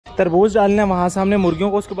तरबूज डालना है वहाँ सामने मुर्गियों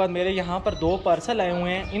को। उसके बाद मेरे यहाँ पर 2 पार्सल आए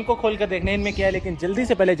हुए हैं, इनको खोल कर देखने इनमें क्या है, लेकिन जल्दी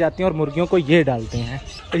से पहले जाते हैं और मुर्गियों को ये डालते हैं।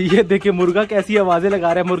 ये देखिए मुर्गा कैसी आवाज़ें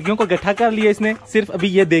लगा रहा है, मुर्गियों को इकट्ठा कर लिया इसने, सिर्फ अभी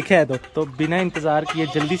ये देखा है तो बिना इंतज़ार किए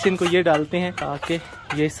जल्दी से इनको ये डालते हैं ताकि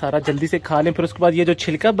ये सारा जल्दी से खा लें। फिर उसके बाद ये जो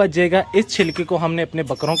छिलका बच जाएगा, इस छिलके को हमने अपने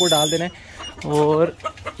बकरों को डाल देना है और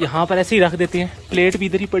यहाँ पर ऐसे ही रख देते हैं। प्लेट भी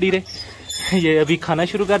इधर ही पड़ी रहे, ये अभी खाना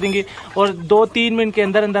शुरू कर देंगे और 2-3 मिनट के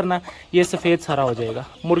अंदर अंदर ना ये सफ़ेद सारा हो जाएगा।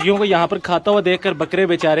 मुर्गियों को यहाँ पर खाता हुआ देखकर बकरे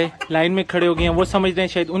बेचारे लाइन में खड़े हो गए हैं, वो समझ रहे हैं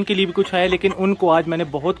शायद उनके लिए भी कुछ है, लेकिन उनको आज मैंने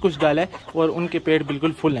बहुत कुछ डाला है और उनके पेट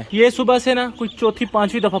बिल्कुल फुल हैं। ये सुबह से ना कुछ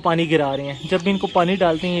 4-5वीं दफ़ा पानी गिरा रहे हैं। जब भी इनको पानी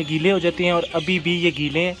डालते हैं ये गीले हो जाते हैं और अभी भी ये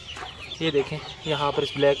गीले हैं। ये देखें यहाँ पर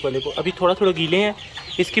इस ब्लैक वाले को अभी थोड़ा थोड़ा गीले हैं,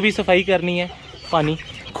 इसकी भी सफाई करनी है। पानी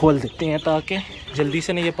खोल देते हैं ताकि जल्दी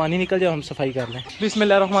से नहीं ये पानी निकल जाए, हम सफाई कर लें।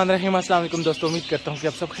 बिस्मिल्लाहिर्रहमानिर्रहीम। अस्सलाम वालेकुम दोस्तों, उम्मीद करता हूँ कि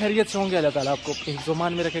आप सब खैरियत से होंगे। अल्लाह ताला आपको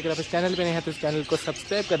ज़ुमान में रखेगा। इस चैनल पे नहीं है तो इस चैनल को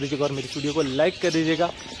सब्सक्राइब कर दीजिएगा और मेरी वीडियो को लाइक कर दीजिएगा।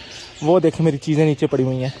 वो देखें मेरी चीज़ें नीचे पड़ी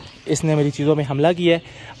हुई हैं, इसने मेरी चीज़ों में हमला किया है,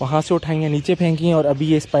 वहाँ से उठाई हैं नीचे फेंकी हैं और अभी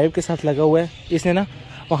ये इस पाइप के साथ लगा हुआ है। इसने ना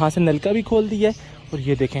वहाँ से नलका भी खोल दिया है और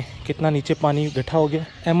ये देखें कितना नीचे पानी इकट्ठा हो गया।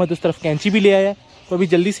 अहमद उस तरफ कैंची भी ले आया है, तो अभी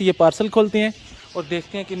जल्दी से ये पार्सल खोलते हैं और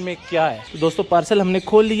देखते हैं कि इनमें क्या है। तो दोस्तों पार्सल हमने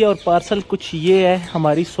खोल लिया और पार्सल कुछ ये है,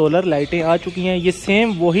 हमारी सोलर लाइटें आ चुकी हैं। ये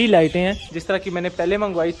सेम वही लाइटें हैं जिस तरह की मैंने पहले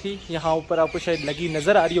मंगवाई थी। यहाँ ऊपर आपको शायद लगी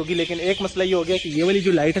नज़र आ रही होगी, लेकिन एक मसला ये हो गया कि ये वाली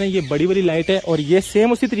जो लाइट है ये बड़ी वाली लाइट है और ये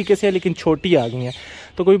सेम उसी तरीके से है लेकिन छोटी आ गई है।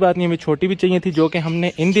 तो कोई बात नहीं, हमें छोटी भी चाहिए थी जो कि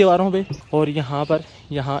हमने इन दीवारों पे और यहाँ पर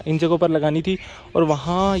इन जगहों पर लगानी थी और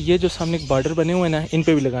वहाँ ये जो सामने एक बॉर्डर बने हुए हैं ना, इन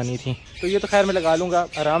पे भी लगानी थी। तो ये तो खैर मैं लगा लूँगा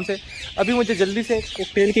आराम से। अभी मुझे जल्दी से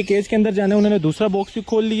कोकटेल के केज के अंदर जाना है। उन्होंने दूसरा बॉक्स भी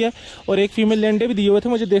खोल लिया और एक फीमेल अंडे भी दिए हुए थे,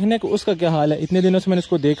 मुझे देखने को उसका क्या हाल है। इतने दिनों से मैंने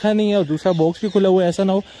उसको देखा नहीं है और दूसरा बॉक्स भी खुला हुआ है, ऐसा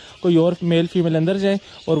ना हो कोई और मेल फीमेल अंदर जाए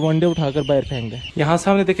और वो अंडे उठाकर बाहर फेंक दें। यहाँ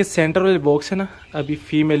सामने देखिए सेंटर वाले बॉक्स है ना, अभी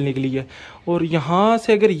फीमेल निकली है और यहाँ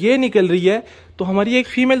से अगर ये निकल रही है तो हमारी एक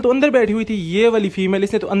फीमेल तो अंदर बैठी हुई थी, ये वाली फीमेल,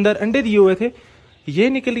 इसने तो अंदर अंडे दिए हुए थे, ये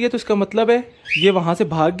निकल गई है तो इसका मतलब है ये वहाँ से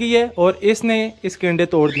भाग गई है और इसने इसके अंडे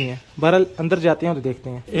तोड़ दिए हैं। बहरहाल अंदर जाते हैं तो देखते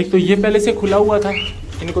हैं। एक तो ये पहले से खुला हुआ था,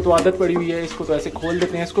 इनको तो आदत पड़ी हुई है, इसको तो ऐसे खोल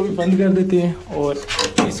देते हैं, इसको भी बंद कर देते हैं और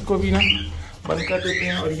इसको भी ना बंद कर देते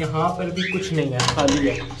हैं और यहाँ पर भी कुछ नहीं है, खाली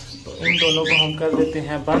है, तो इन दोनों को हम कर देते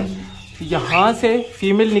हैं बंद। यहाँ से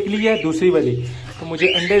फीमेल निकली है दूसरी वाली, तो मुझे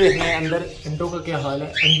अंडे देखने हैं अंदर, अंडों का क्या हाल है।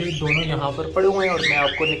 अंडे दोनों यहाँ पर पड़े हुए हैं और मैं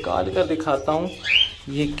आपको निकाल कर दिखाता हूँ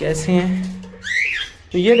ये कैसे हैं।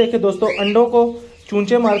 तो ये देखें दोस्तों, अंडों को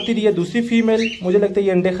चूंचे मारती रही है दूसरी फीमेल, मुझे लगता है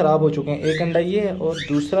ये अंडे ख़राब हो चुके हैं। एक अंडा ये है और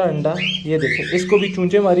दूसरा अंडा ये देखें, इसको भी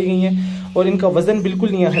चूंचे मारी गई हैं और इनका वज़न बिल्कुल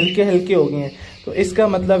नहीं है, हल्के हल्के हो गए हैं। तो इसका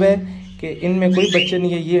मतलब है कि इनमें कोई बच्चे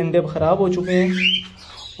नहीं है, ये अंडे अब ख़राब हो चुके हैं।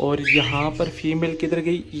 और यहाँ पर फीमेल किधर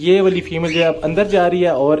गई, ये वाली फीमेल जो है अब अंदर जा रही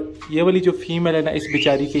है और ये वाली जो फीमेल है ना, इस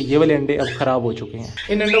बेचारी के ये वाले अंडे अब ख़राब हो चुके हैं।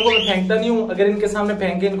 इन अंडों को मैं फेंकता नहीं हूँ, अगर इनके सामने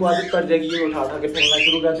फेंके इनको आदत पड़ जाएगी, ये उठा के फेंकना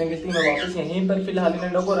शुरू कर देंगे, इसलिए मैं वापस यहीं पर फिलहाल इन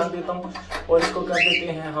अंडों को रख देता हूँ और इसको कर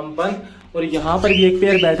देते हैं हम बंद। और यहाँ पर भी एक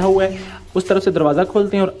पेयर बैठा हुआ है, उस तरफ से दरवाज़ा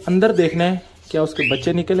खोलते हैं और अंदर देखना है क्या उसके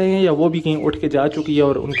बच्चे निकले हैं या वो भी कहीं उठ के जा चुकी है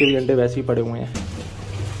और उनके भी अंडे वैसे ही पड़े हुए हैं।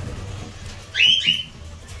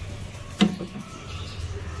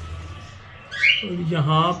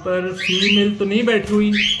 यहाँ पर फीमेल तो नहीं बैठी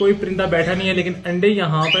हुई, कोई परिंदा बैठा नहीं है, लेकिन अंडे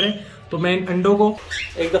यहाँ पर है। तो मैं इन अंडों को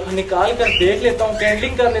एक दफ़ा निकाल कर देख लेता हूँ,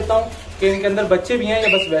 कैंडलिंग कर लेता हूँ कि इनके अंदर बच्चे भी हैं या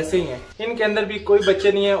बस वैसे ही हैं। इनके अंदर भी कोई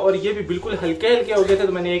बच्चे नहीं है और ये भी बिल्कुल हल्के हल्के हो गए थे,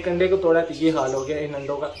 तो मैंने एक अंडे को तोड़ा तो ये हाल हो गया इन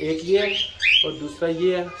अंडों का। एक ये है और दूसरा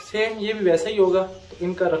ये है, सेम ये भी वैसा ही होगा। तो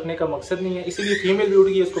इनका रखने का मकसद नहीं है, इसीलिए फीमेल भी उड़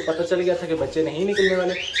गई, उसको पता चल गया था कि बच्चे नहीं निकलने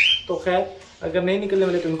वाले। तो खैर अगर नहीं निकलने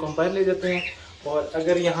वाले तो इनको हम बाहर ले जाते हैं। और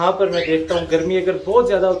अगर यहाँ पर मैं देखता हूँ गर्मी अगर बहुत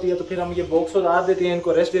ज़्यादा होती है तो फिर हम ये बॉक्स उतार देते हैं,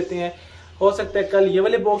 इनको रेस्ट देते हैं। हो सकता है कल ये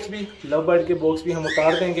वाले बॉक्स भी, लव बर्ड के बॉक्स भी हम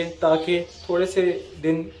उतार देंगे ताकि थोड़े से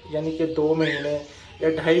दिन यानी कि 2 महीने या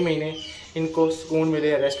 2.5 महीने इनको सुकून मिले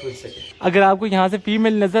या रेस्ट मिल सके। अगर आपको यहाँ से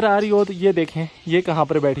फीमेल नज़र आ रही हो तो ये देखें, ये कहाँ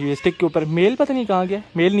पर बैठी हुई है स्टिक के ऊपर। मेल पता नहीं कहाँ गया,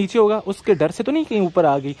 मेल नीचे होगा, उसके डर से तो नहीं कहीं ऊपर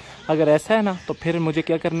आ गई। अगर ऐसा है ना तो फिर मुझे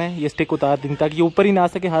क्या करना है, ये स्टिक उतार दें ताकि ये ऊपर ही ना आ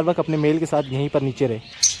सके, हर वक्त अपने मेल के साथ यहीं पर नीचे रहे।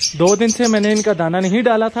 2 दिन से मैंने इनका दाना नहीं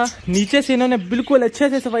डाला था, नीचे से इन्होंने बिल्कुल अच्छे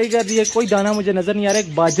से सफाई कर दी है, कोई दाना मुझे नज़र नहीं आ रहा है।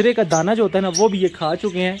 एक बाजरे का दाना जो होता है ना वो भी ये खा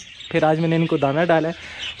चुके हैं, फिर आज मैंने इनको दाना डाला है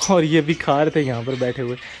और ये भी खा रहे थे यहाँ पर बैठे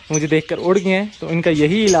हुए, मुझे देखकर उड़ गए हैं। तो इनका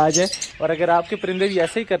यही इलाज है। और अगर आपके परिंदे भी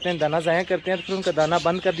ऐसे ही करते हैं, दाना ज़ाया करते हैं, तो फिर उनका दाना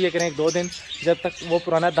बंद कर दिया करें 1-2 दिन, जब तक वो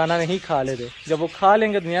पुराना दाना नहीं खा लेते। जब वो खा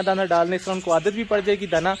लेंगे नया दाना डालने से उनको आदत भी पड़ जाएगी,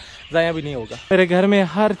 दाना ज़ाया भी नहीं होगा। मेरे घर में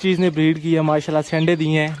हर चीज़ ने ब्रीड की है माशाल्लाह से। अंडे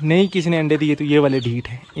दिए हैं, नहीं किसी ने अंडे दिए तो ये वाले ढीठ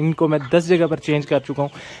हैं। इनको मैं 10 जगह पर चेंज कर चुका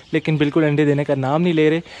हूँ लेकिन बिल्कुल अंडे देने का नाम नहीं ले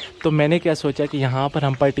रहे। तो मैंने क्या सोचा कि यहाँ पर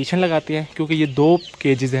हम पार्टीशन लगाते हैं, क्योंकि ये 2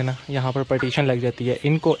 केजेस है ना, यहाँ पर पार्टीशन लग जाती है।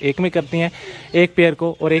 इनको एक में करते हैं, एक पेयर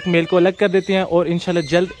को और एक मेल को अलग कर देते हैं। और इंशाल्लाह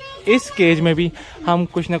जल्द इस केज में भी हम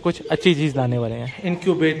कुछ ना कुछ अच्छी चीज़ लाने वाले हैं।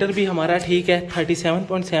 इनक्यूबेटर भी हमारा ठीक है,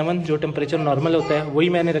 37.7 जो टेम्परेचर नॉर्मल होता है वही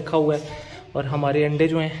मैंने रखा हुआ है। और हमारे अंडे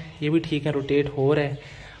जो हैं ये भी ठीक है, रोटेट हो रहा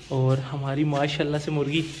है। और हमारी माशाल्लाह से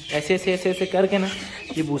मुर्गी ऐसे ऐसे ऐसे ऐसे करके ना,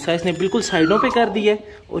 ये भूसा इसने बिल्कुल साइडों पे कर दी है।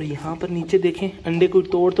 और यहाँ पर नीचे देखें, अंडे कोई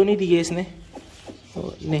तोड़ तो नहीं दिए इसने,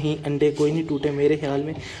 नहीं अंडे कोई नहीं टूटे मेरे ख्याल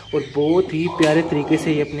में। और बहुत ही प्यारे तरीके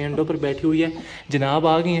से ये अपने अंडों पर बैठी हुई है। जनाब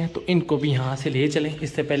आ गई हैं तो इनको भी यहाँ से ले चलें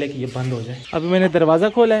इससे पहले कि ये बंद हो जाए। अभी मैंने दरवाज़ा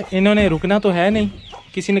खोला है, इन्होंने रुकना तो है नहीं,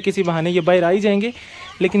 किसी न किसी बहाने ये बाहर आ ही जाएंगे।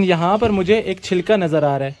 लेकिन यहाँ पर मुझे एक छिलका नज़र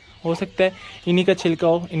आ रहा है, हो सकता है इन्हीं का छिलका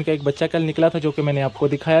हो। इनका एक बच्चा कल निकला था जो कि मैंने आपको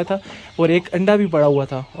दिखाया था, और एक अंडा भी पड़ा हुआ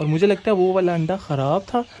था और मुझे लगता है वो वाला अंडा ख़राब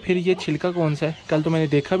था। फिर ये छिलका कौन सा है, कल तो मैंने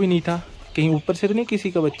देखा भी नहीं था, कहीं ऊपर से तो नहीं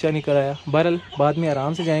किसी का बच्चा निकल आया। बहरहाल बाद में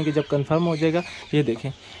आराम से जाएंगे जब कंफर्म हो जाएगा। ये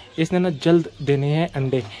देखें, इसने ना जल्द देने हैं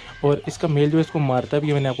अंडे, और इसका मेल जो है इसको मारता भी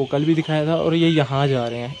है, मैंने आपको कल भी दिखाया था। और ये यहाँ जा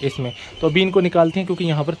रहे हैं इसमें, तो अभी इनको निकालते हैं क्योंकि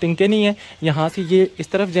यहाँ पर तिनके नहीं है। यहाँ से ये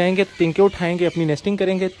इस तरफ जाएंगे, तिनके उठाएंगे, अपनी नेस्टिंग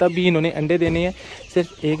करेंगे, तब भी इन्होंने अंडे देने हैं।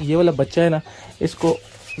 सिर्फ एक ये वाला बच्चा है ना, इसको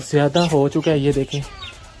ज़्यादा हो चुका है, ये देखें।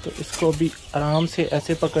 तो इसको भी आराम से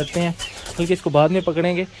ऐसे पकड़ते हैं, बल्कि इसको बाद में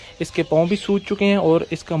पकड़ेंगे। इसके पाँव भी सूज चुके हैं और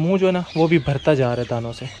इसका मुंह जो है ना वो भी भरता जा रहा है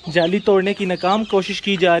दानों से। जाली तोड़ने की नाकाम कोशिश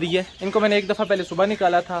की जा रही है। इनको मैंने एक दफ़ा पहले सुबह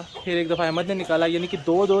निकाला था, फिर एक दफ़ा अहमद ने निकाला, यानी कि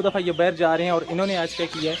दो दफ़ा ये बाहर जा रहे हैं। और इन्होंने आज क्या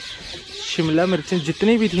किया है, शिमला मिर्चें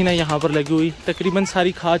जितनी भी थी ना यहाँ पर लगी हुई, तकरीबन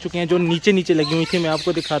सारी खा चुके हैं। जो नीचे नीचे लगी हुई थी मैं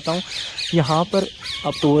आपको दिखाता हूँ, यहाँ पर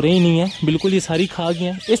अब तो रही नहीं है बिल्कुल, ये सारी खा गई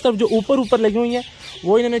हैं। इस तरफ जो ऊपर ऊपर लगी हुई हैं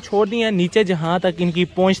वो इन्होंने छोड़ दी हैं, नीचे जहाँ तक इनकी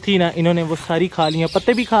पहुँच थी ना इन्होंने वो सारी खा ली हैं।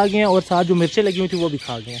 पत्ते भी खा गए हैं और साथ जो मिर्चें लगी हुई थी वो भी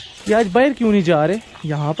खा गए हैं। ये आज बाहर क्यों नहीं जा रहे,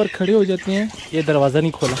 यहाँ पर खड़े हो जाते हैं। ये दरवाज़ा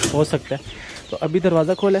नहीं खोला, हो सकता है तो अभी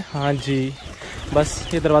दरवाज़ा खोला है। हाँ जी, बस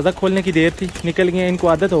ये दरवाज़ा खोलने की देर थी, निकल गए। इनको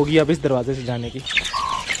आदत होगी अब इस दरवाजे से जाने की।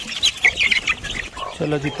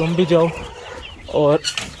 चलो जी तुम भी जाओ, और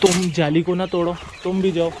तुम जाली को ना तोड़ो, तुम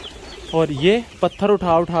भी जाओ। और ये पत्थर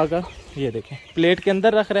उठा उठा कर ये देखें प्लेट के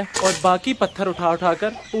अंदर रख रहा है, और बाकी पत्थर उठा उठा कर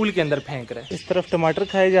पूल के अंदर फेंक रहा है। इस तरफ टमाटर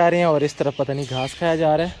खाए जा रहे हैं और इस तरफ पता नहीं घास खाया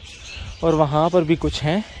जा रहा है। और वहाँ पर भी कुछ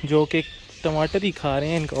हैं जो कि टमाटर ही खा रहे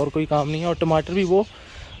हैं, इनका और कोई काम नहीं है। और टमाटर भी वो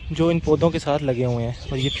जो इन पौधों के साथ लगे हुए हैं।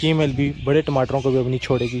 और ये फीमेल भी बड़े टमाटरों को भी अब नहीं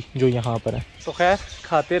छोड़ेगी जो यहाँ पर है। तो खैर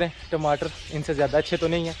खाते रहें टमाटर, इनसे ज़्यादा अच्छे तो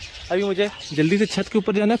नहीं है। अभी मुझे जल्दी से छत के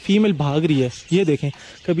ऊपर जाना है। फीमेल भाग रही है, ये देखें,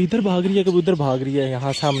 कभी इधर भाग रही है कभी उधर भाग रही है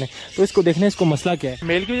यहाँ सामने। तो इसको देखना है इसको मसला क्या है।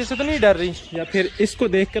 मेल की वजह से तो नहीं डर रही, या फिर इसको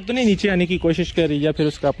देख कर तो नहीं नीचे आने की कोशिश कर रही, या फिर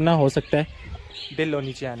उसका अपना हो सकता है दिल हो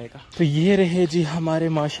नीचे आने का। तो ये रहे जी हमारे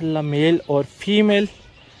माशाल्लाह मेल और फीमेल।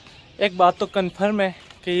 एक बात तो कन्फर्म है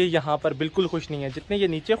कि ये यहाँ पर बिल्कुल खुश नहीं है। जितने ये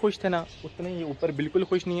नीचे खुश थे ना उतने ये ऊपर बिल्कुल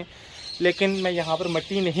खुश नहीं है। लेकिन मैं यहाँ पर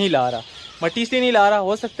मट्टी नहीं ला रहा, मट्टी से नहीं ला रहा।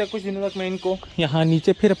 हो सकता है कुछ दिनों तक मैं इनको यहाँ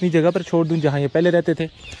नीचे फिर अपनी जगह पर छोड़ दूँ जहाँ ये पहले रहते थे।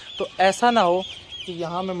 तो ऐसा ना हो कि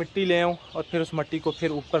यहाँ मैं मिट्टी ले आऊँ और फिर उस मट्टी को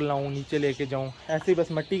फिर ऊपर लाऊँ, नीचे लेके जाऊँ, ऐसे ही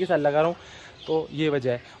बस मट्टी के साथ लगा रहा हूँ। तो ये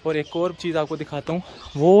वजह है। और एक और चीज़ आपको दिखाता हूँ,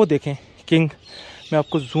 वो देखें किंग, मैं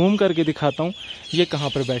आपको जूम करके दिखाता हूँ ये कहाँ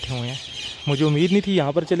पर बैठे हुए हैं। मुझे उम्मीद नहीं थी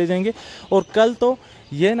यहाँ पर चले जाएंगे, और कल तो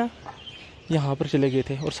ये ना यहाँ पर चले गए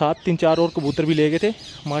थे, और साथ 3-4 और कबूतर भी ले गए थे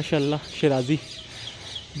माशाल्लाह शराजी।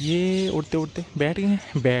 ये उड़ते उड़ते बैठ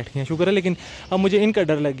गए, शुक्र है। लेकिन अब मुझे इनका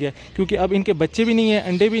डर लग गया, क्योंकि अब इनके बच्चे भी नहीं हैं,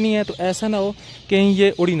 अंडे भी नहीं हैं, तो ऐसा ना हो कहीं ये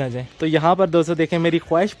उड़ी ना जाए। तो यहाँ पर दोस्तों देखें, मेरी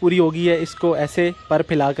ख्वाहिश पूरी हो गई है इसको ऐसे पर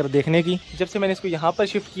फैला कर देखने की। जब से मैंने इसको यहाँ पर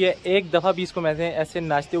शिफ्ट किया, एक दफ़ा भी इसको मैंने ऐसे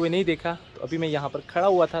नाचते हुए नहीं देखा। तो अभी मैं यहाँ पर खड़ा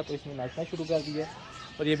हुआ था तो इसने नाचना शुरू कर दिया,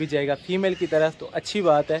 और ये भी जाएगा फीमेल की तरफ। तो अच्छी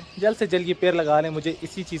बात है, जल्द से जल्द ये पैर लगा लें, मुझे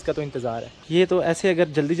इसी चीज़ का तो इंतज़ार है। ये तो ऐसे अगर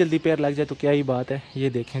जल्दी जल्दी पैर लग जाए तो क्या ही बात है। ये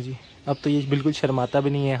देखें जी, अब तो ये बिल्कुल शर्माता भी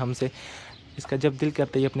नहीं है हमसे। इसका जब दिल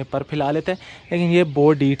करता है ये अपने पर फैला लेता है। लेकिन ये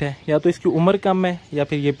बहुत डीठ है, या तो इसकी उम्र कम है या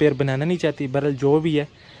फिर ये पैर बनाना नहीं चाहती। बहरहाल जो भी है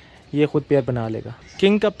ये खुद पैर बना लेगा।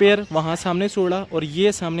 किंग का पैर वहाँ सामने छोड़ा, और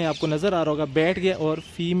ये सामने आपको नज़र आ रहा होगा बैठ गया, और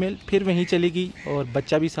फीमेल फिर वहीं चली गई, और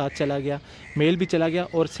बच्चा भी साथ चला गया, मेल भी चला गया।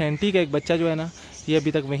 और सेंटी का एक बच्चा जो है ना ये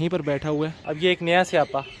अभी तक वहीं पर बैठा हुआ है। अब ये एक नया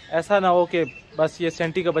स्यापा, ऐसा ना हो कि बस ये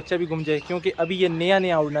सेंटी का बच्चा भी घूम जाए, क्योंकि अभी ये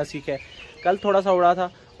नया उड़ना सीखा है। कल थोड़ा सा उड़ा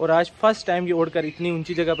था और आज फर्स्ट टाइम ये उड़कर इतनी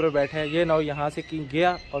ऊंची जगह पर बैठा है। ये ना हो यहाँ से कहीं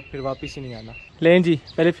गया और फिर वापस ही नहीं आना। लें जी,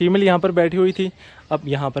 पहले फीमेल यहाँ पर बैठी हुई थी, अब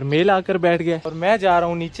यहाँ पर मेल आकर बैठ गया और मैं जा रहा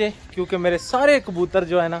हूँ नीचे, क्योंकि मेरे सारे कबूतर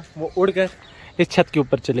जो है ना वो उड़कर इस छत के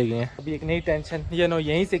ऊपर चले गए हैं। अभी एक नई टेंशन, ये ना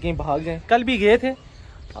यहीं से कहीं भाग जाएं। कल भी गए थे,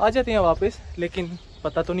 आ जाते हैं वापस, लेकिन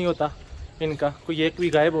पता तो नहीं होता इनका, कोई एक भी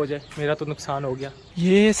गायब हो जाए मेरा तो नुकसान हो गया।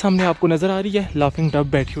 ये सामने आपको नज़र आ रही है लाफिंग डब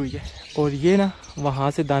बैठी हुई है, और ये ना वहाँ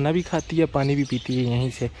से दाना भी खाती है, पानी भी पीती है यहीं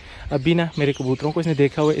से। अभी ना मेरे कबूतरों को इसने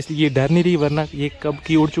देखा हुआ है, इसलिए ये डर नहीं रही, वरना ये कब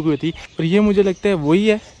की उड़ चुकी होती। और ये मुझे लगता है वही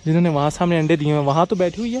है जिन्होंने वहाँ सामने अंडे दिए हैं, वहाँ तो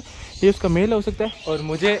बैठी हुई है, ये उसका मेल हो सकता है। और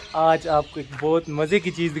मुझे आज आपको एक बहुत मज़े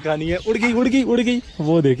की चीज़ दिखानी है। उड़ गई उड़ गई उड़ गई,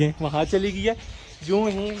 वो देखें वहाँ चली गई है। यूँ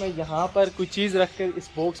ही मैं यहाँ पर कुछ चीज़ रख कर इस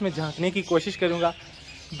बॉक्स में झाँकने की कोशिश करूँगा,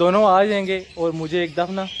 दोनों आ जाएंगे और मुझे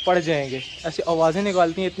एकदम ना पड़ जाएंगे। ऐसी आवाज़ें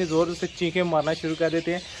निकालती हैं, इतनी ज़ोर से चीखें मारना शुरू कर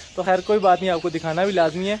देते हैं। तो खैर कोई बात नहीं, आपको दिखाना भी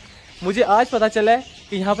लाजमी है। मुझे आज पता चला है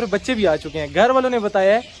कि यहाँ पर बच्चे भी आ चुके हैं। घर वालों ने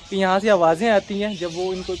बताया है कि यहाँ से आवाज़ें आती हैं, जब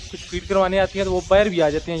वो इनको कुछ फीड करवाने आती हैं तो वो बाहर भी आ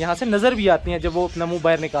जाती हैं, यहाँ से नज़र भी आती हैं जब वो अपना मुँह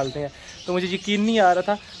बाहर निकालते हैं। तो मुझे यकीन नहीं आ रहा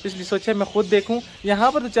था, तो इसलिए सोचा मैं खुद देखूँ।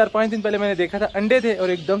 यहाँ पर तो 4-5 दिन पहले मैंने देखा था अंडे थे और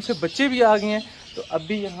एकदम से बच्चे भी आ गए हैं। तो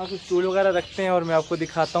अभी यहाँ कुछ स्टूल वगैरह रखते हैं और मैं आपको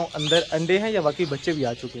दिखाता हूँ अंदर अंडे हैं या बाकी बच्चे भी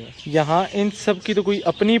आ चुके हैं। यहाँ इन सब की तो कोई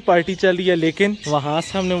अपनी पार्टी चल रही है, लेकिन वहाँ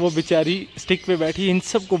सामने वो बेचारी स्टिक पे बैठी इन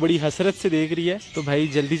सब को बड़ी हसरत से देख रही है। तो भाई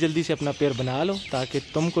जल्दी जल्दी से अपना पेयर बना लो, ताकि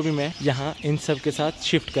तुमको भी मैं यहाँ इन सब के साथ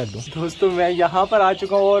शिफ्ट कर दूँ। दोस्तों मैं यहाँ पर आ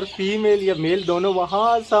चुका हूँ और फीमेल या मेल दोनों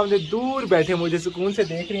वहाँ सामने दूर बैठे मुझे सुकून से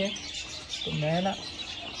देख रही हैं। तो मैं ना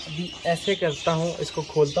अभी ऐसे करता हूँ, इसको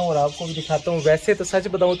खोलता हूँ और आपको भी दिखाता हूँ। वैसे तो सच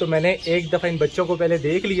बताऊँ तो मैंने एक दफ़ा इन बच्चों को पहले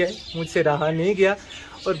देख लिया है, मुझसे रहा नहीं गया,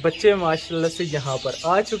 और बच्चे माशाल्लाह से यहाँ पर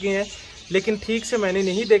आ चुके हैं। लेकिन ठीक से मैंने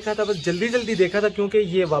नहीं देखा था, बस जल्दी जल्दी देखा था, क्योंकि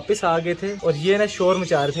ये वापस आ गए थे और ये ना शोर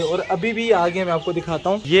मचा रहे थे। और अभी भी आ गए, मैं आपको दिखाता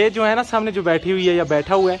हूँ। ये जो है ना सामने जो बैठी हुई है या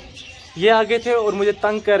बैठा हुआ है, ये आगे थे और मुझे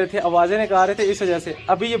तंग कर रहे थे, आवाज़ें निकाल रहे थे, इस वजह से।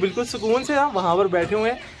 अभी ये बिल्कुल सुकून से वहाँ पर बैठे हुए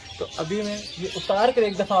हैं। तो अभी मैं ये उतार कर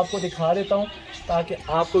एक दफ़ा आपको दिखा देता हूँ, ताकि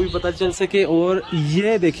आपको भी पता चल सके। और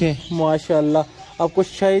ये देखें माशाल्लाह, आपको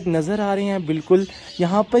शायद नज़र आ रहे हैं बिल्कुल,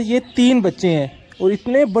 यहाँ पर ये 3 बच्चे हैं और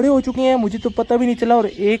इतने बड़े हो चुके हैं मुझे तो पता भी नहीं चला। और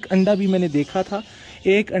एक अंडा भी मैंने देखा था,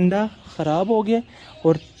 एक अंडा ख़राब हो गया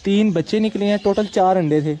और 3 बच्चे निकले हैं। टोटल 4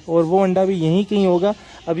 अंडे थे और वो अंडा भी यहीं कहीं होगा।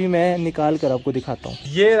 अभी मैं निकाल कर आपको दिखाता हूँ।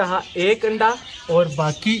 ये रहा एक अंडा और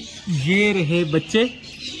बाकी ये रहे बच्चे।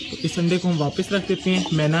 तो इस अंडे को हम वापस रख देते हैं,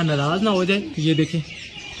 मैना नाराज़ ना हो जाए। ये देखें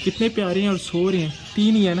कितने प्यारे हैं और सो रहे हैं।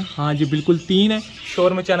 3 ही है ना? हाँ जी बिल्कुल 3 है।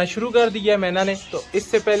 शोर मचाना शुरू कर दिया है मैना ने, तो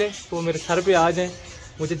इससे पहले वो मेरे सर पे आ जाएं,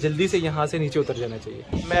 मुझे जल्दी से यहाँ से नीचे उतर जाना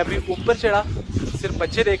चाहिए। मैं अभी ऊपर चढ़ा, सिर्फ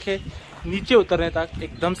बच्चे देखे, नीचे उतरने तक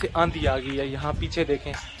एकदम से आंधी आ गई है। यहाँ पीछे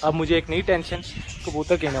देखें, अब मुझे एक नई टेंशन,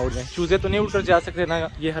 कबूतर कहीं ना उड़ जाए। चूज़े तो नहीं उड़कर जा सकते ना,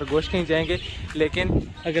 ये खरगोश कहीं जाएंगे, लेकिन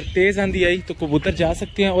अगर तेज़ आंधी आई तो कबूतर जा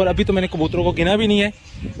सकते हैं। और अभी तो मैंने कबूतरों को गिना भी नहीं है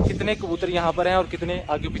कितने कबूतर यहाँ पर हैं और कितने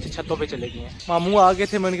आगे पीछे छतों पे चले गए हैं। मामू आ गए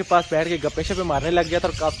थे, मैं उनके पास बैठ के गप्पे शप्पे मारने लग गया था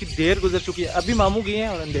और काफ़ी देर गुजर चुकी है। अभी मामू गए हैं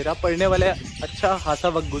और अंधेरा पड़ने वाला है, अच्छा खासा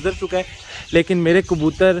वक्त गुजर चुका है। लेकिन मेरे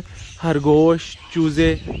कबूतर, खरगोश,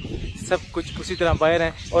 चूज़े सब कुछ उसी तरह बाहर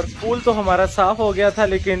हैं। और पूल तो हमारा साफ़ हो गया था,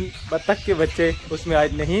 लेकिन बत्तख के बच्चे उसमें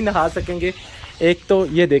आज नहीं नहा सकेंगे। एक तो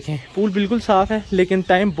ये देखें पूल बिल्कुल साफ़ है, लेकिन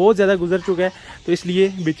टाइम बहुत ज़्यादा गुजर चुका है, तो इसलिए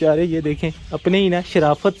बेचारे ये देखें अपने ही ना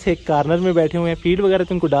शराफत से एक कार्नर में बैठे हुए हैं। फीड वगैरह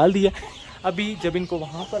तो इनको डाल दिया, अभी जब इनको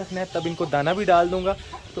वहाँ पर रखना है तब इनको दाना भी डाल दूंगा।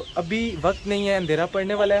 तो अभी वक्त नहीं है, अंधेरा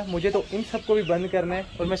पड़ने वाला है, मुझे तो इन सबको भी बंद करना है।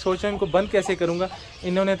 और मैं सोच रहा हूँ इनको बंद कैसे करूँगा,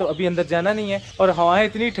 इन्होंने तो अभी अंदर जाना नहीं है और हवाएं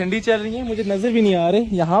इतनी ठंडी चल रही हैं मुझे नज़र भी नहीं आ रहे।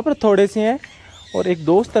 यहाँ पर थोड़े से हैं और एक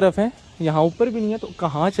दोस्त तरफ है, यहाँ ऊपर भी नहीं है, तो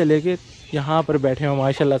कहाँ चले गए। यहाँ पर बैठे हैं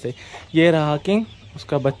माशाल्लाह से। ये रहा किंग,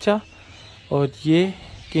 उसका बच्चा, और ये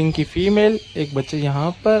किंग की फ़ीमेल, एक बच्चे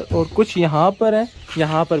यहाँ पर और कुछ यहाँ पर है,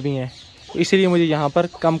 यहाँ पर भी हैं, इसीलिए मुझे यहाँ पर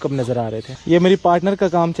कम नज़र आ रहे थे। ये मेरी पार्टनर का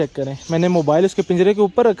काम चेक करें, मैंने मोबाइल उसके पिंजरे के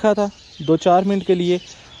ऊपर रखा था 2-4 मिनट के लिए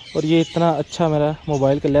और ये इतना अच्छा मेरा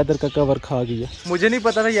मोबाइल का लेदर का कवर खा गया। मुझे नहीं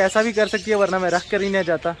पता था ये ऐसा भी कर सकती है, वरना मैं रख कर ही नहीं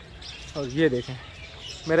जाता। और ये देखें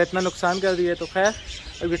मेरा इतना नुकसान कर दिया, तो खैर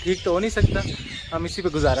अभी ठीक तो हो नहीं सकता, हम इसी पे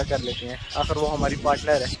गुजारा कर लेते हैं, आखिर वो हमारी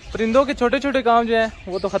पार्टनर है। परिंदों के छोटे छोटे काम जो हैं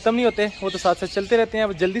वो तो ख़त्म नहीं होते, वो तो साथ साथ चलते रहते हैं।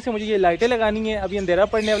 अब जल्दी से मुझे ये लाइटें लगानी है, अभी अंधेरा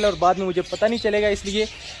पड़ने वाला और बाद में मुझे पता नहीं चलेगा, इसलिए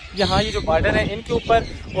यहाँ ये जो बॉर्डर है इनके ऊपर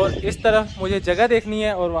और इस तरफ मुझे जगह देखनी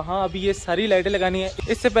है और वहाँ अभी ये सारी लाइटें लगानी है,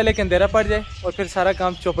 इससे पहले कि अंधेरा पड़ जाए और फिर सारा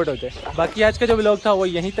काम चौपट हो जाए। बाकी आज का जो व्लॉग था वो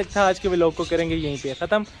यहीं तक था, आज के व्लॉग को करेंगे यहीं पर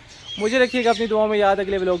ख़त्म। मुझे रखिएगा अपनी दुआओं में याद,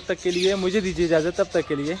 अगले व्लॉग तक के लिए मुझे दीजिए इजाज़त, तब तक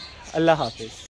के लिए अल्लाह हाफिज़।